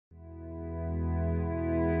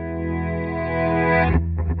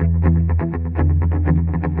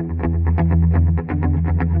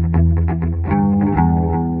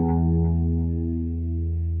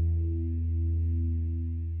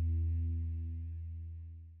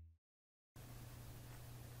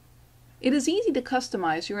It is easy to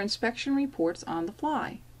customize your inspection reports on the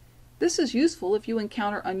fly. This is useful if you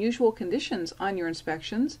encounter unusual conditions on your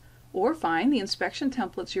inspections or find the inspection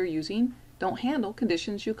templates you're using don't handle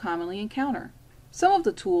conditions you commonly encounter. Some of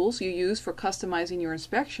the tools you use for customizing your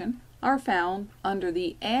inspection are found under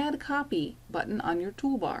the Add Copy button on your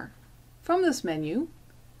toolbar. From this menu,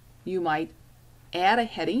 you might add a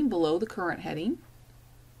heading below the current heading,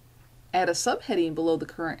 add a subheading below the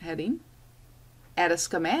current heading, add a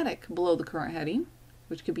schematic below the current heading,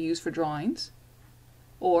 which could be used for drawings,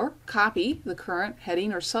 or copy the current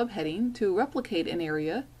heading or subheading to replicate an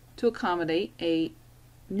area to accommodate a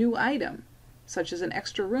new item, such as an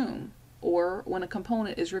extra room, or when a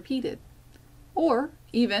component is repeated, or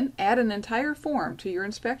even add an entire form to your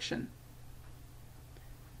inspection.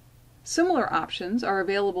 Similar options are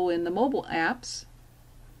available in the mobile apps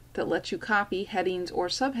that let you copy headings or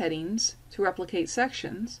subheadings to replicate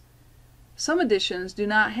sections. Some editions do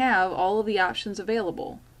not have all of the options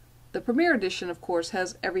available. The Premier Edition, of course,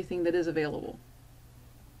 has everything that is available.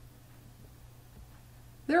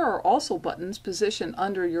 There are also buttons positioned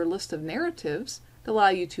under your list of narratives that allow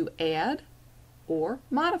you to add or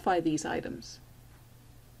modify these items.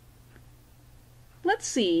 Let's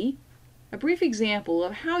see a brief example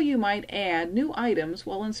of how you might add new items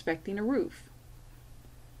while inspecting a roof.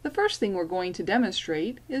 The first thing we're going to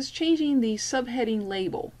demonstrate is changing the subheading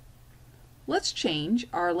label. Let's change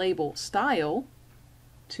our label style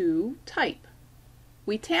to type.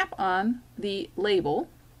 We tap on the label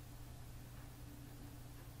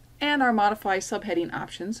and our modify subheading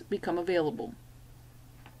options become available.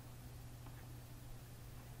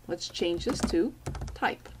 Let's change this to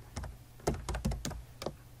type.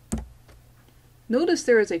 Notice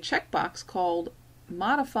there is a checkbox called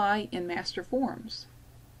Modify in Master Forms.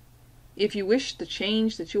 If you wish the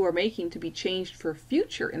change that you are making to be changed for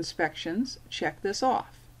future inspections, check this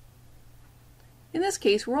off. In this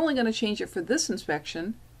case, we're only going to change it for this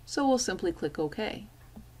inspection, so we'll simply click OK.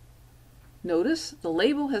 Notice the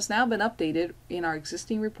label has now been updated in our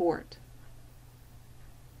existing report.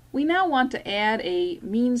 We now want to add a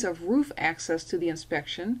means of roof access to the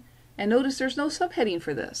inspection, and notice there's no subheading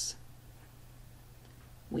for this.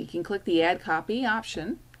 We can click the Add Copy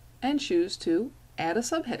option and choose to add a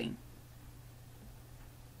subheading.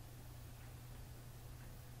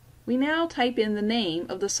 We now type in the name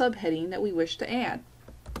of the subheading that we wish to add.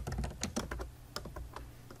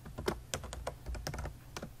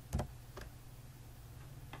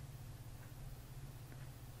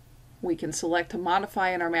 We can select to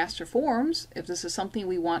modify in our master forms if this is something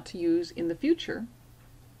we want to use in the future,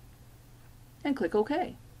 and click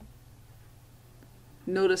OK.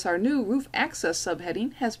 Notice our new roof access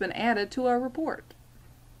subheading has been added to our report.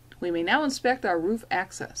 We may now inspect our roof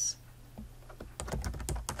access.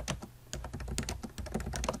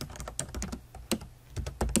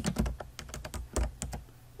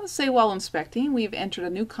 Let's say while inspecting we've entered a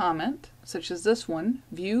new comment, such as this one,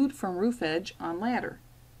 viewed from roof edge on ladder.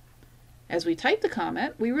 As we type the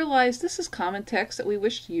comment, we realize this is common text that we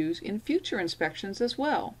wish to use in future inspections as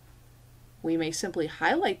well. We may simply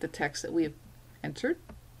highlight the text that we have entered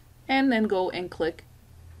and then go and click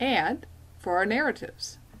Add for our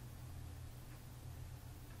narratives.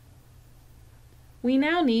 We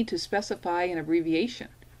now need to specify an abbreviation.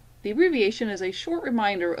 The abbreviation is a short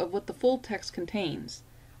reminder of what the full text contains,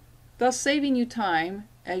 thus saving you time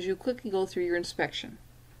as you quickly go through your inspection.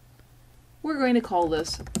 We're going to call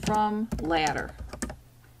this From Ladder.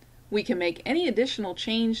 We can make any additional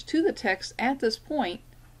change to the text at this point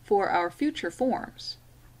for our future forms.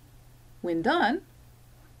 When done,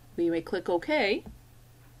 we may click OK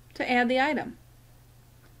to add the item.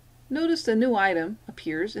 Notice the new item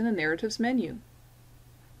appears in the Narratives menu.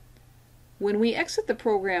 When we exit the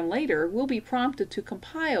program later, we'll be prompted to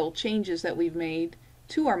compile changes that we've made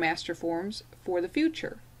to our master forms for the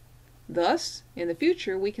future. Thus, in the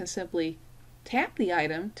future, we can simply tap the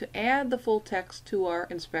item to add the full text to our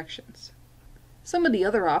inspections. Some of the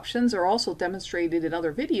other options are also demonstrated in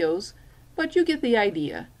other videos, but you get the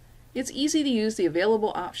idea. It's easy to use the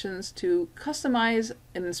available options to customize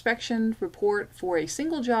an inspection report for a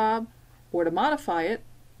single job or to modify it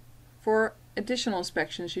for additional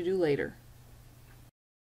inspections you do later.